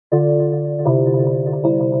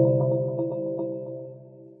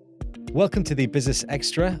Welcome to the Business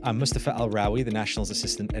Extra. I'm Mustafa Al-Rawi, the National's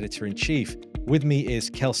Assistant Editor-in-Chief. With me is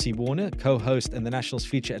Kelsey Warner, co-host and the National's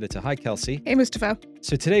feature editor. Hi, Kelsey. Hey, Mustafa.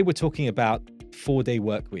 So today we're talking about 4-day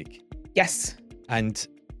work week. Yes. And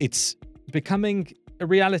it's becoming a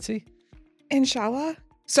reality? Inshallah.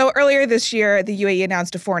 So earlier this year, the UAE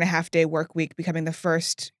announced a 4.5-day work week, becoming the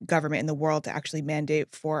first government in the world to actually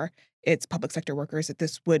mandate for its public sector workers that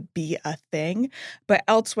this would be a thing. But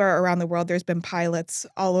elsewhere around the world, there's been pilots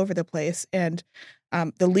all over the place. And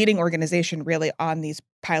the leading organization really on these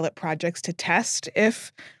pilot projects to test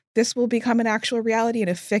if this will become an actual reality and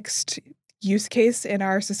a fixed use case in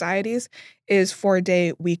our societies is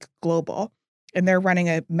 4-day week global. And they're running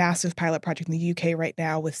a massive pilot project in the UK right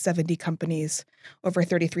now with 70 companies, over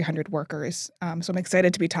 3,300 workers. So I'm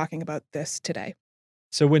excited to be talking about this today.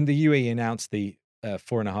 So when the UAE announced the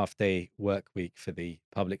 4.5-day work week for the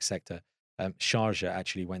public sector, Sharjah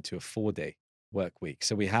actually went to a 4-day work week.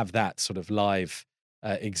 So we have that sort of live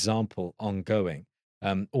example ongoing.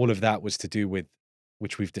 All of that was to do with,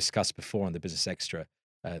 which we've discussed before on the Business Extra,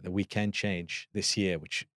 the weekend change this year,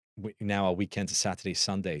 which now our weekends are Saturday,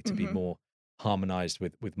 Sunday to be more harmonized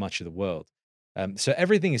with much of the world. So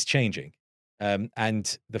everything is changing.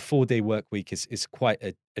 And the 4-day work week is quite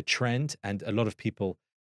a trend, and a lot of people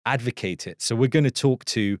advocate it. So we're going to talk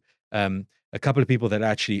to a couple of people that are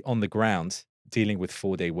actually on the ground dealing with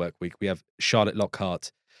 4-day work week. We have Charlotte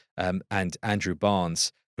Lockhart and Andrew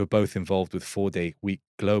Barnes, who are both involved with 4-day week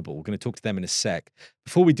global. We're going to talk to them in a sec.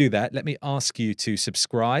 Before we do that, let me ask you to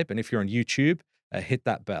subscribe. And if you're on YouTube, hit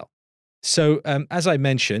that bell. So as I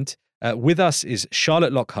mentioned, with us is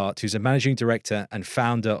Charlotte Lockhart, who's a managing director and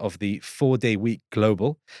founder of the 4-day week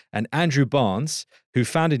global, and Andrew Barnes, who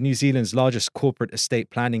founded New Zealand's largest corporate estate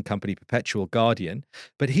planning company, Perpetual Guardian.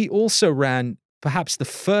 But he also ran perhaps the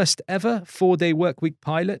first ever 4-day work week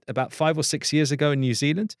pilot about 5 or 6 years ago in New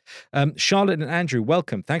Zealand. Charlotte and Andrew,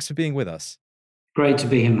 welcome. Thanks for being with us. Great to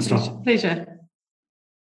be here, Mr. Pleasure.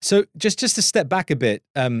 So just to step back a bit,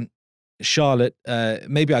 Charlotte,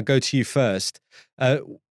 maybe I'll go to you first.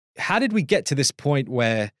 How did we get to this point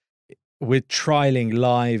where we're trialing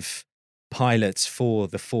live pilots for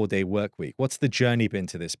the 4-day work week? What's the journey been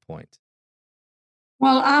to this point?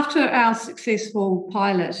 Well, after our successful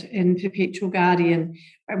pilot in Perpetual Guardian,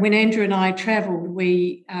 when Andrew and I travelled,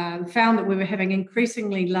 we found that we were having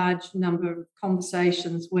increasingly large number of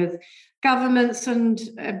conversations with governments and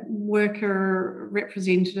worker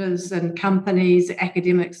representatives and companies,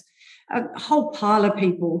 academics, a whole pile of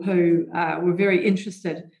people who were very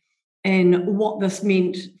interested in what this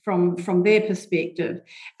meant from their perspective.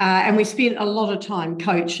 And we spent a lot of time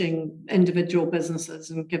coaching individual businesses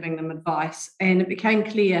and giving them advice. And it became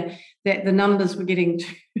clear that the numbers were getting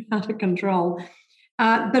too out of control.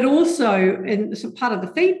 But also, and so part of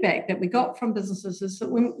the feedback that we got from businesses is that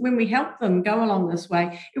when we helped them go along this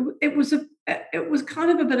way, it was kind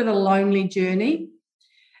of a bit of a lonely journey.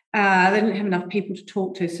 They didn't have enough people to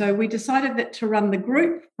talk to. So we decided that to run the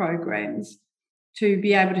group programs to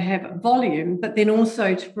be able to have volume, but then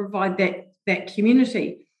also to provide that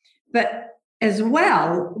community. But as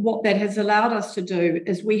well, what that has allowed us to do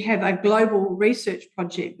is we have a global research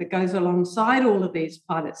project that goes alongside all of these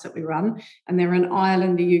pilots that we run, and they're in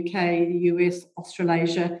Ireland, the UK, the US,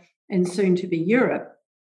 Australasia, and soon to be Europe.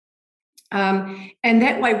 And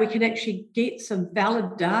that way we can actually get some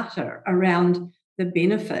valid data around the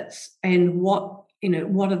benefits and what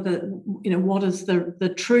is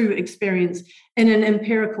the true experience in an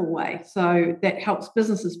empirical way. So that helps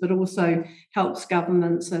businesses, but also helps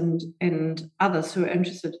governments and others who are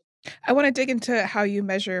interested. I want to dig into how you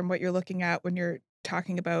measure and what you're looking at when you're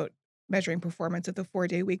talking about measuring performance of the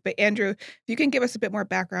 4-day week. But Andrew, if you can give us a bit more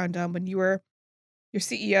background on when you were your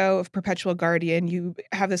CEO of Perpetual Guardian, you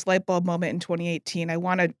have this light bulb moment in 2018. I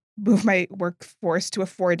want to move my workforce to a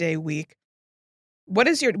 4-day week. What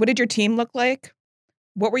did your team look like?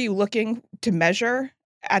 What were you looking to measure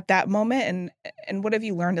at that moment? And what have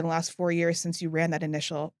you learned in the last 4 years since you ran that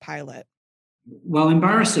initial pilot? Well,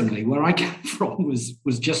 embarrassingly, where I came from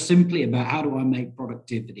was just simply about how do I make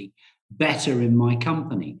productivity better in my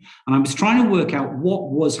company? And I was trying to work out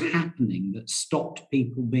what was happening that stopped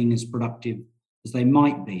people being as productive as they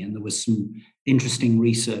might be. And there was some interesting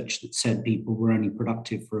research that said people were only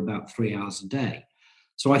productive for about 3 hours a day.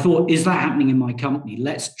 So I thought, is that happening in my company?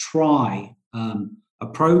 Let's try a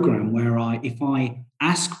program where if I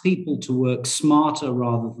ask people to work smarter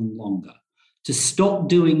rather than longer, to stop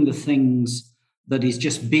doing the things that is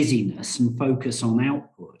just busyness and focus on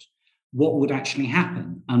output, what would actually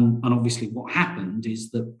happen? And obviously what happened is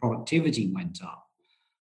that productivity went up.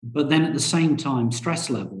 But then at the same time, stress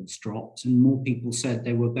levels dropped and more people said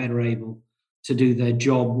they were better able to do their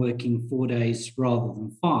job working 4 days rather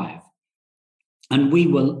than 5. And we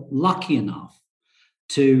were lucky enough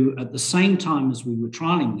to, at the same time as we were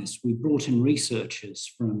trialing this, we brought in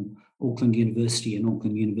researchers from Auckland University and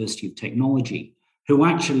Auckland University of Technology who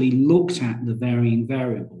actually looked at the varying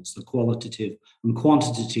variables, the qualitative and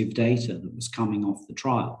quantitative data that was coming off the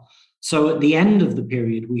trial. So at the end of the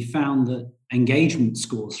period, we found that engagement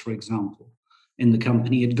scores, for example, in the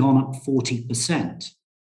company had gone up 40%.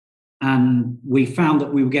 And we found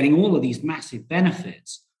that we were getting all of these massive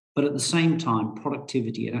benefits, but at the same time,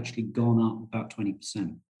 productivity had actually gone up about 20%.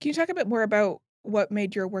 Can you talk a bit more about what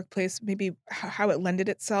made your workplace, maybe how it lended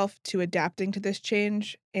itself to adapting to this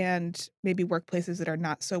change, and maybe workplaces that are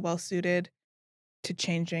not so well suited to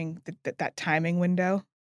changing that timing window?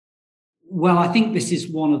 Well, I think this is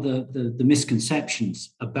one of the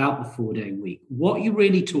misconceptions about the 4-day week. What you're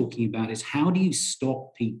really talking about is how do you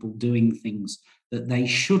stop people doing things that they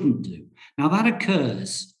shouldn't do? Now, that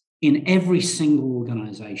occurs in every single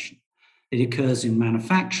organization. It occurs in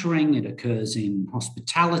manufacturing, it occurs in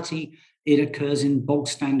hospitality, it occurs in bog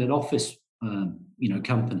standard office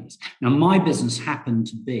companies. Now, my business happened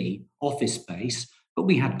to be office space, but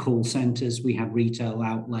we had call centers, we had retail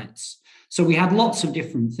outlets. So we had lots of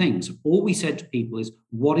different things. All we said to people is,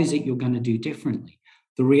 what is it you're going to do differently?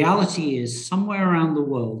 The reality is, somewhere around the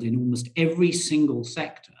world, in almost every single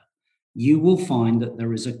sector, you will find that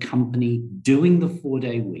there is a company doing the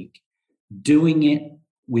 4-day week, doing it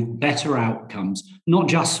with better outcomes, not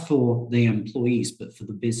just for the employees, but for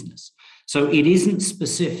the business. So it isn't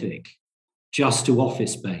specific just to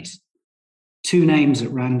office space. 2 names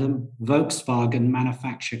at random: Volkswagen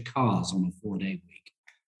manufacture cars on a 4-day week.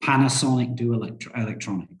 Panasonic do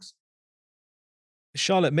electronics.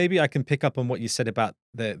 Charlotte, maybe I can pick up on what you said about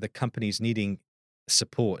the companies needing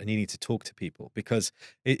support and needing to talk to people, because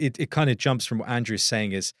it kind of jumps from what Andrew's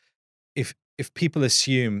saying is, if people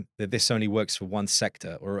assume that this only works for one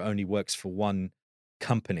sector or only works for one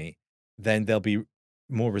company, then they'll be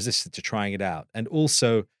more resistant to trying it out. And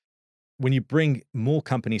also, when you bring more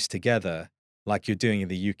companies together, like you're doing in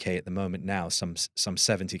the UK at the moment now, some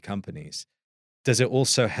 70 companies, does it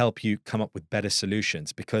also help you come up with better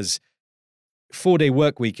solutions? Because 4-day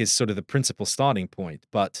work week is sort of the principal starting point,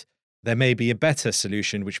 but there may be a better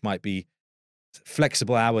solution, which might be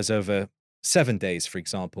flexible hours over 7 days, for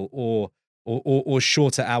example, or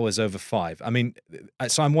shorter hours over 5. I mean,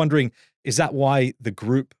 so I'm wondering, is that why the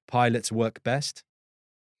group pilots work best?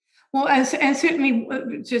 Well, and certainly,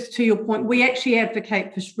 just to your point, we actually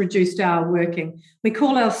advocate for reduced hour working. We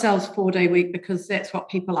call ourselves 4-day week because that's what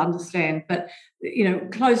people understand. But,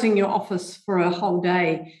 closing your office for a whole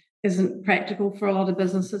day isn't practical for a lot of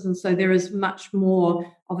businesses. And so there is much more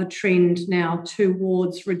of a trend now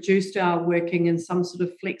towards reduced hour working in some sort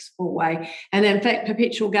of flexible way. And in fact,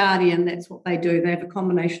 Perpetual Guardian, that's what they do. They have a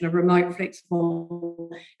combination of remote,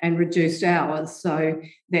 flexible and reduced hours, so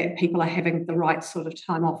that people are having the right sort of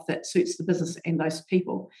time off that suits the business and those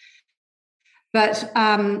people. But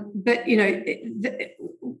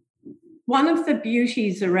one of the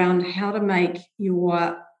beauties around how to make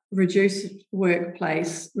your reduced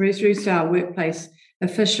our workplace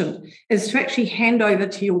efficient is to actually hand over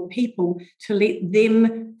to your people to let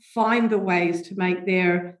them find the ways to make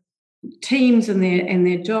their teams and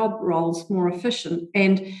their job roles more efficient.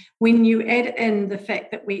 And when you add in the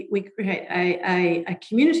fact that we create a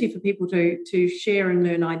community for people to share and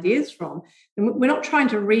learn ideas from, and we're not trying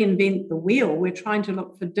to reinvent the wheel, we're trying to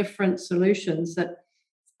look for different solutions that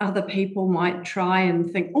other people might try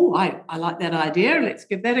and think, oh, I like that idea, let's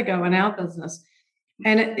give that a go in our business.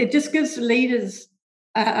 And it just gives leaders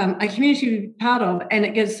a community to be part of, and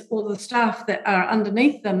it gives all the staff that are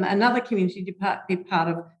underneath them another community to be part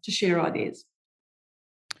of, to share ideas.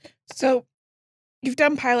 So you've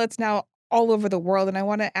done pilots now all over the world, and I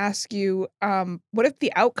want to ask you, what have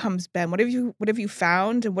the outcomes been? What have you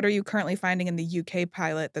found, and what are you currently finding in the UK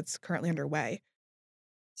pilot that's currently underway?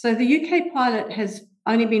 So the UK pilot has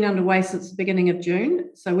only been underway since the beginning of June.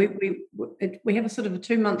 So we have a sort of a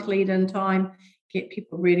 2-month lead-in time, get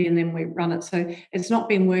people ready, and then we run it. So it's not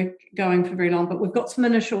been going for very long, but we've got some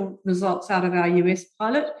initial results out of our US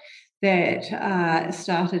pilot that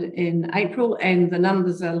started in April, and the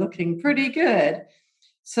numbers are looking pretty good.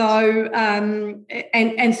 So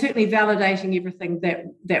and certainly validating everything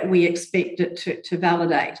that we expect it to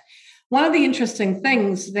validate. One of the interesting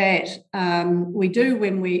things that we do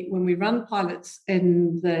when we run pilots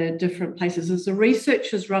in the different places is the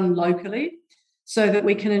research is run locally, so that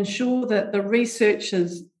we can ensure that the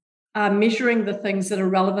researchers are measuring the things that are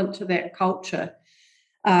relevant to that culture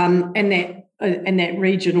and that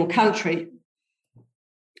region or country.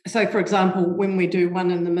 So, for example, when we do one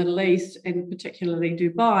in the Middle East, and particularly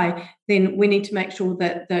Dubai, then we need to make sure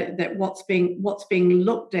that what's being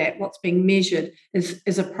looked at, what's being measured,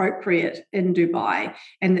 is appropriate in Dubai,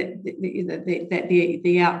 and that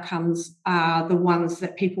the outcomes are the ones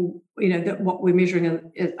that people, that what we're measuring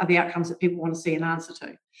are the outcomes that people want to see an answer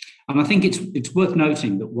to. And I think it's worth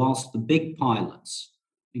noting that whilst the big pilots,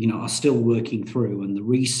 are still working through, and the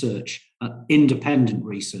research, independent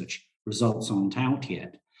research results aren't out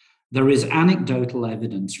yet, there is anecdotal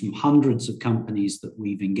evidence from hundreds of companies that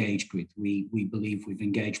we've engaged with. We believe we've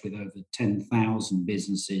engaged with over 10,000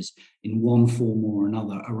 businesses in one form or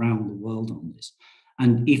another around the world on this.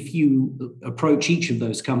 And if you approach each of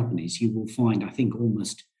those companies, you will find, I think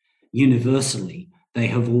almost universally, they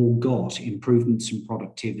have all got improvements in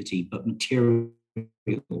productivity, but material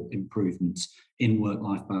improvements in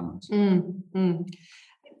work-life balance.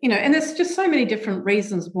 And there's just so many different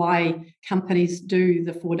reasons why companies do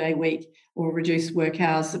the 4-day week or reduce work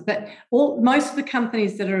hours. But most of the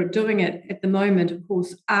companies that are doing it at the moment, of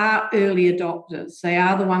course, are early adopters. They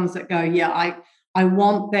are the ones that go, I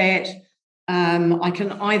want that. I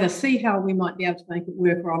can either see how we might be able to make it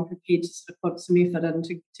work, or I'm prepared to sort of put some effort in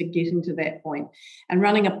to get into that point. And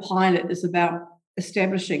running a pilot is about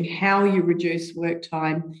establishing how you reduce work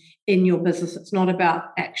time in your business. It's not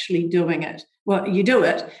about actually doing it. Well, you do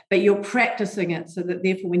it, but you're practicing it so that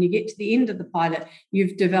therefore when you get to the end of the pilot,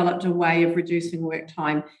 you've developed a way of reducing work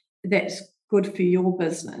time that's good for your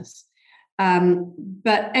business.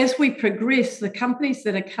 But as we progress, the companies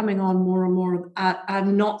that are coming on more and more are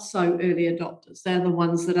not so early adopters. They're the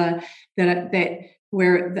ones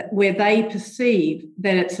where they perceive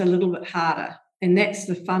that it's a little bit harder. And that's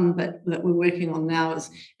the fun bit that we're working on now,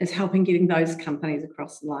 is helping getting those companies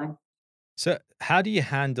across the line. So how do you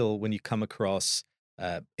handle when you come across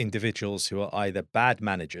individuals who are either bad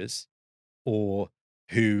managers or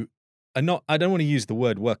who are not, I don't want to use the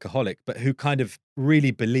word workaholic, but who kind of really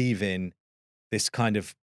believe in this kind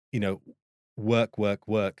of, work the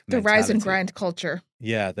mentality. rise and grind culture.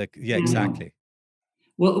 Yeah, exactly.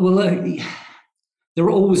 Well, there are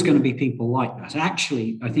always going to be people like that.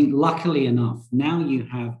 Actually, I think luckily enough, now you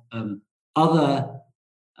have other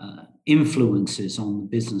influences on the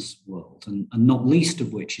business world, and not least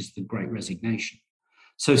of which is the Great Resignation.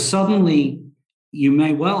 So suddenly you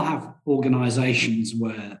may well have organizations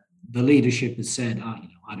where the leadership has said,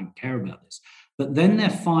 I don't care about this. But then they're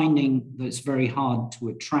finding that it's very hard to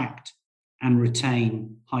attract and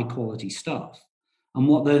retain high quality staff. And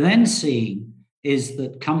what they're then seeing is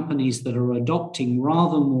that companies that are adopting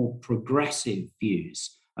rather more progressive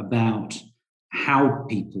views about how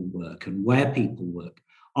people work and where people work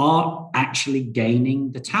are actually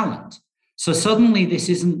gaining the talent. So suddenly this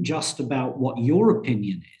isn't just about what your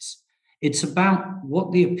opinion is. It's about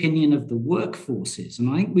what the opinion of the workforce is. And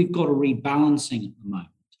I think we've got a rebalancing at the moment.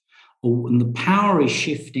 And the power is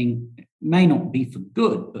shifting, it may not be for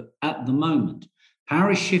good, but at the moment, power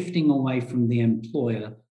is shifting away from the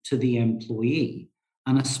employer to the employee.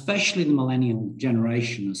 And especially the millennial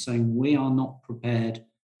generation are saying, we are not prepared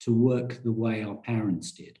to work the way our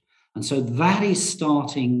parents did. And so that is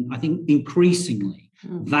starting, I think, increasingly.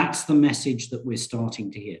 That's the message that we're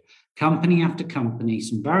starting to hear. Company after company,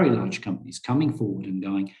 some very large companies coming forward and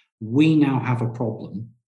going, we now have a problem.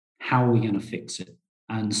 How are we going to fix it?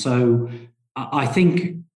 And so I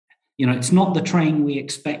think, it's not the train we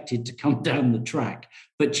expected to come down the track,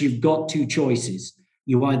 but you've got two choices.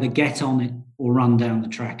 You either get on it or run down the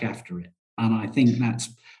track after it. And I think that's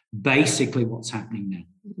basically what's happening now.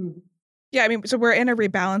 Mm-hmm. Yeah, so we're in a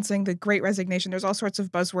rebalancing, the Great Resignation. There's all sorts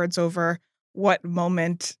of buzzwords over what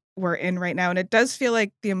moment we're in right now. And it does feel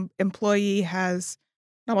like the employee has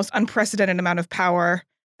an almost unprecedented amount of power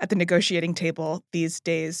at the negotiating table these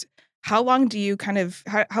days. How long do you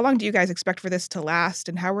guys expect for this to last?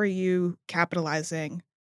 And how are you capitalizing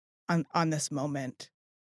on this moment?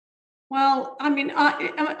 Well, I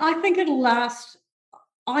think it'll last.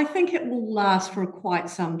 I think it will last for quite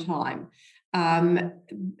some time.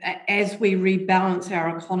 As we rebalance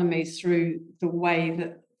our economies through the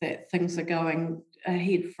way that things are going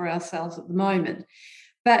ahead for ourselves at the moment.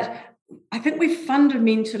 But I think we've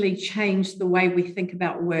fundamentally changed the way we think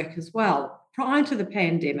about work as well. Prior to the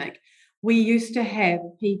pandemic, we used to have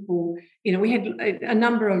people, we had a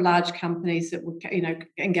number of large companies that were,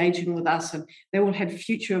 engaging with us, and they all had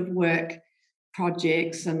future of work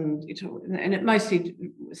projects, and it mostly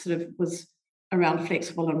sort of was around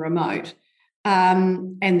flexible and remote.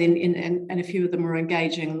 And then a few of them were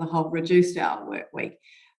engaging in the whole reduced hour work week.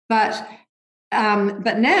 But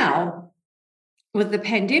now with the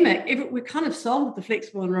pandemic, we're kind of solved the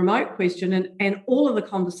flexible and remote question, and all of the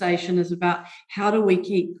conversation is about how do we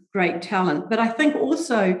keep great talent. But I think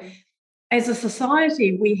also, as a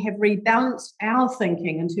society, we have rebalanced our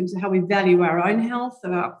thinking in terms of how we value our own health,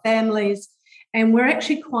 of our families, and we're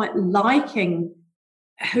actually quite liking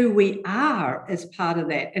who we are as part of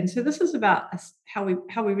that. And so this is about how we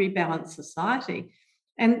rebalance society.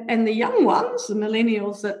 And the young ones, the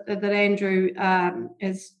millennials that Andrew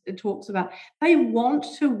talks about, they want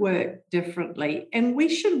to work differently, and we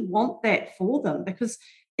should want that for them, because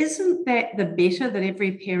isn't that the better that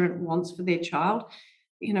every parent wants for their child?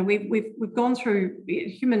 You know, we've gone through,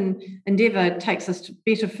 human endeavour takes us to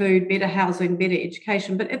better food, better housing, better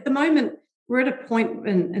education, but at the moment we're at a point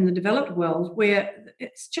in the developed world where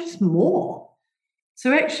it's just more.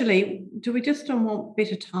 So actually, do we just don't want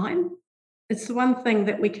better time? It's the one thing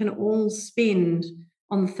that we can all spend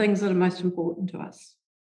on the things that are most important to us.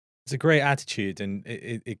 It's a great attitude, and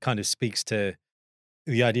it kind of speaks to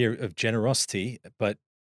the idea of generosity. But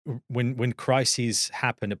when crises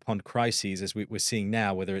happen upon crises, as we're seeing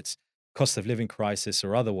now, whether it's cost of living crisis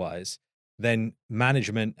or otherwise, then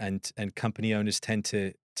management and company owners tend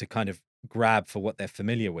to kind of grab for what they're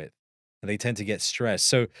familiar with, and they tend to get stressed.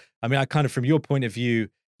 So, I mean, I kind of, from your point of view,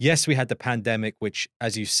 yes, we had the pandemic, which,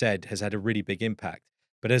 as you said, has had a really big impact.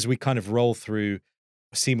 But as we kind of roll through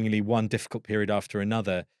seemingly one difficult period after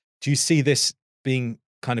another, do you see this being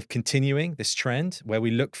kind of continuing, this trend where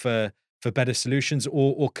we look for better solutions,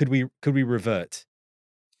 or could we revert?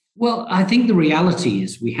 Well, I think the reality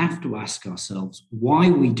is we have to ask ourselves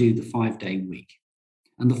why we do the 5-day week.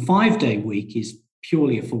 And the 5-day week is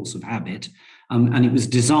purely a force of habit. And it was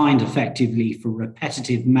designed effectively for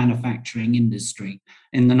repetitive manufacturing industry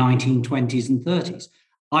in the 1920s and 30s.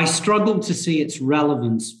 I struggle to see its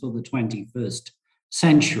relevance for the 21st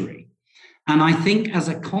century. And I think as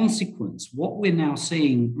a consequence, what we're now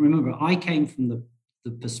seeing, remember, I came from the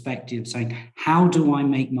perspective of saying, how do I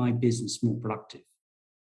make my business more productive?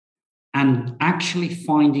 And actually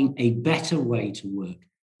finding a better way to work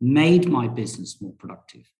made my business more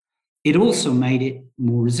productive. It also made it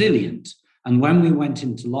more resilient. And when we went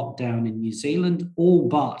into lockdown in New Zealand, all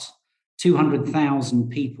but 200,000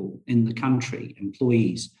 people in the country,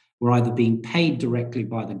 employees, were either being paid directly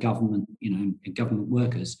by the government, government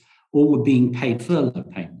workers, or were being paid furlough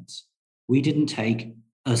payments. We didn't take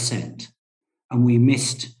a cent. And we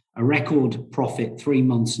missed a record profit 3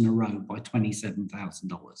 months in a row by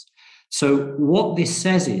 $27,000. So what this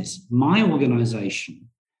says is my organization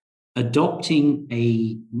adopting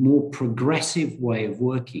a more progressive way of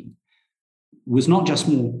working was not just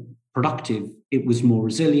more productive, it was more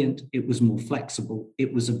resilient, it was more flexible,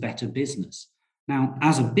 it was a better business. Now,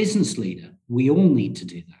 as a business leader, we all need to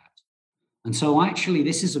do that. And so actually,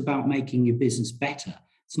 this is about making your business better.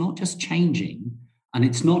 It's not just changing, and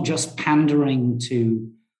it's not just pandering to,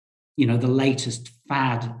 the latest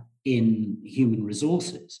fad in human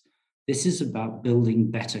resources. This is about building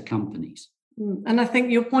better companies. And I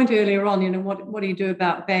think your point earlier on, what do you do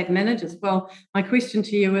about bad managers? Well, my question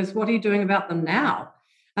to you is, what are you doing about them now?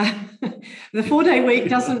 The 4-day week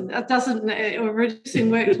doesn't or reducing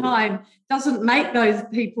work time doesn't make those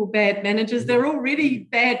people bad managers. They're already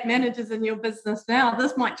bad managers in your business now.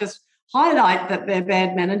 This might just highlight that they're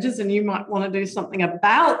bad managers, and you might want to do something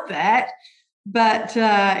about that. But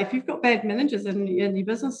if you've got bad managers in your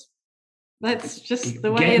business, that's just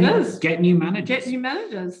the way it is. Get new managers. Get new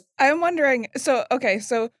managers. I'm wondering, so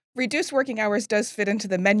reduced working hours does fit into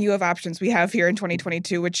the menu of options we have here in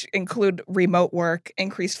 2022, which include remote work,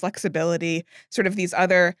 increased flexibility, sort of these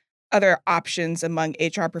other options among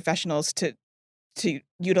HR professionals to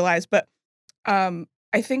utilize. But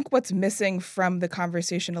I think what's missing from the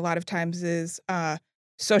conversation a lot of times is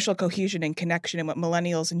social cohesion and connection, and what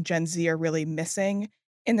millennials and Gen Z are really missing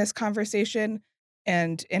in this conversation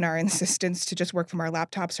and in our insistence to just work from our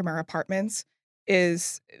laptops from our apartments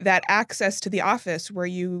is that access to the office where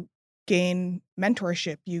you gain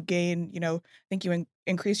mentorship, you gain, I think you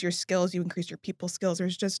increase your skills, you increase your people skills.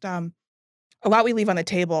 There's just a lot we leave on the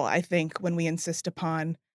table, I think, when we insist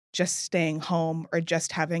upon just staying home or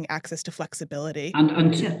just having access to flexibility.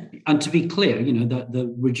 And to be clear,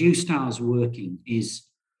 the reduced hours working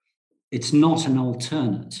it's not an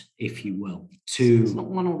alternate, if you will, to... It's not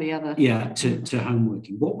one or the other. Yeah, to home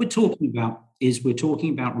working. What we're talking about is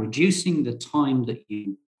reducing the time that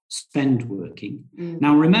you spend working.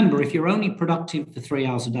 Now, remember, if you're only productive for 3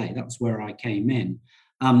 hours a day, that's where I came in.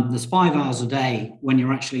 There's 5 hours a day when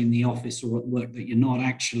you're actually in the office or at work that you're not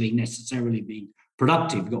actually necessarily being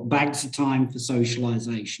productive. You've got bags of time for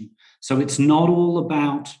socialization. So it's not all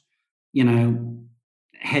about,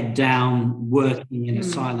 head down, working in a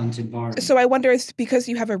silent environment. So I wonder, because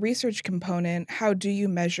you have a research component, how do you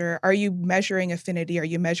measure? Are you measuring affinity? Are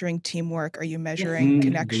you measuring teamwork? Are you measuring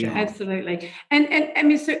connection? Absolutely. And I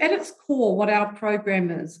mean, so at its core, what our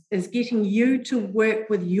program is getting you to work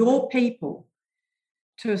with your people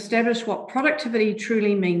to establish what productivity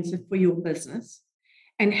truly means for your business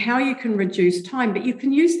and how you can reduce time. But you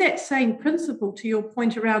can use that same principle to your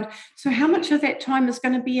point around, so how much of that time is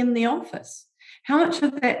going to be in the office? How much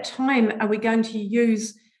of that time are we going to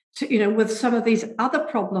use to, with some of these other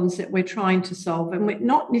problems that we're trying to solve? And we're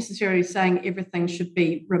not necessarily saying everything should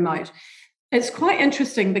be remote. It's quite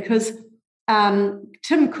interesting because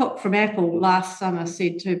Tim Cook from Apple last summer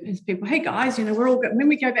said to his people, hey guys, we're all good. When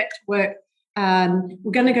we go back to work,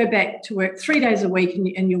 we're going to go back to work 3 days a week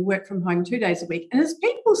and you'll work from home 2 days a week. And his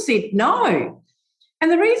people said no.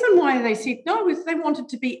 And the reason why they said no was they wanted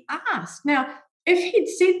to be asked. Now, if he'd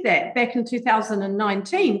said that back in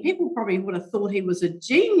 2019, people probably would have thought he was a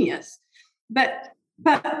genius. But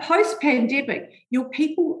post-pandemic, your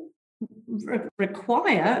people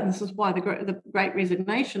require, and this is why the Great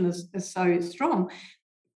Resignation is so strong,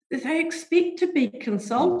 they expect to be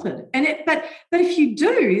consulted. But if you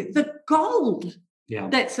do, the gold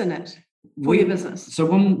that's in it for your business. So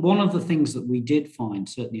one of the things that we did find,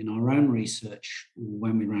 certainly in our own research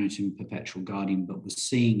when we ran it in Perpetual Guardian, but was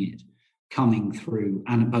seeing it coming through,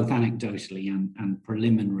 and both anecdotally and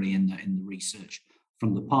preliminary in the research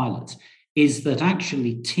from the pilots, is that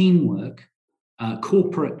actually teamwork,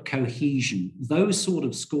 corporate cohesion, those sort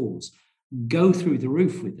of scores go through the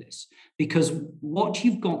roof with this. Because what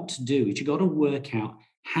you've got to do is you've got to work out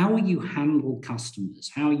how you handle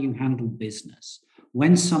customers, how you handle business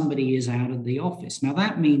when somebody is out of the office. Now,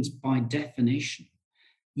 that means by definition,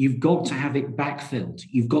 you've got to have it backfilled.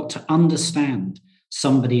 You've got to understand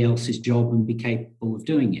somebody else's job and be capable of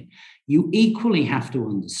doing it. You equally have to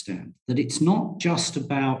understand that it's not just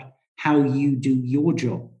about how you do your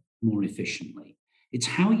job more efficiently. It's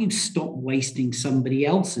how you stop wasting somebody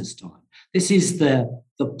else's time. This is the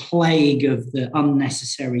plague of the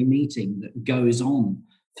unnecessary meeting that goes on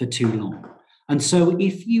for too long. And so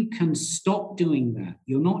if you can stop doing that,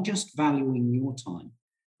 you're not just valuing your time,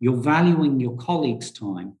 you're valuing your colleagues'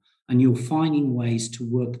 time, and you're finding ways to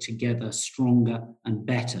work together stronger and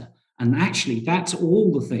better. And actually, that's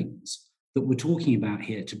all the things that we're talking about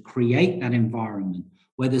here to create that environment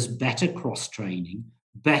where there's better cross-training,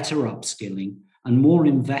 better upskilling, and more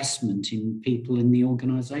investment in people in the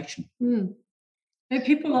organization.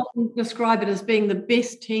 People often describe it as being the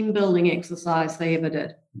best team building exercise they ever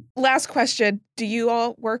did. Last question. Do you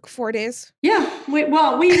all work 4 days? Yeah. We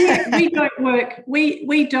don't work.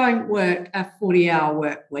 We don't work a 40-hour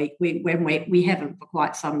work week. We haven't for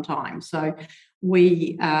quite some time. So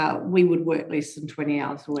we would work less than 20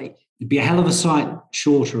 hours a week. It'd be a hell of a sight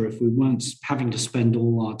shorter if we weren't having to spend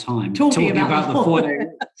all our time talking about the 4-day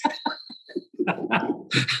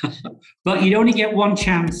But you'd only get one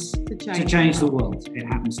chance to change the world. It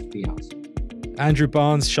happens to be us. Andrew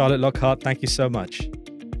Barnes, Charlotte Lockhart, thank you so much.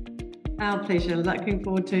 Our pleasure. Looking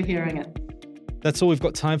forward to hearing it. That's all we've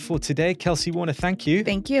got time for today. Kelsey Warner, thank you.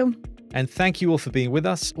 Thank you. And thank you all for being with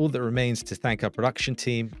us. All that remains to thank our production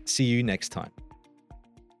team. See you next time.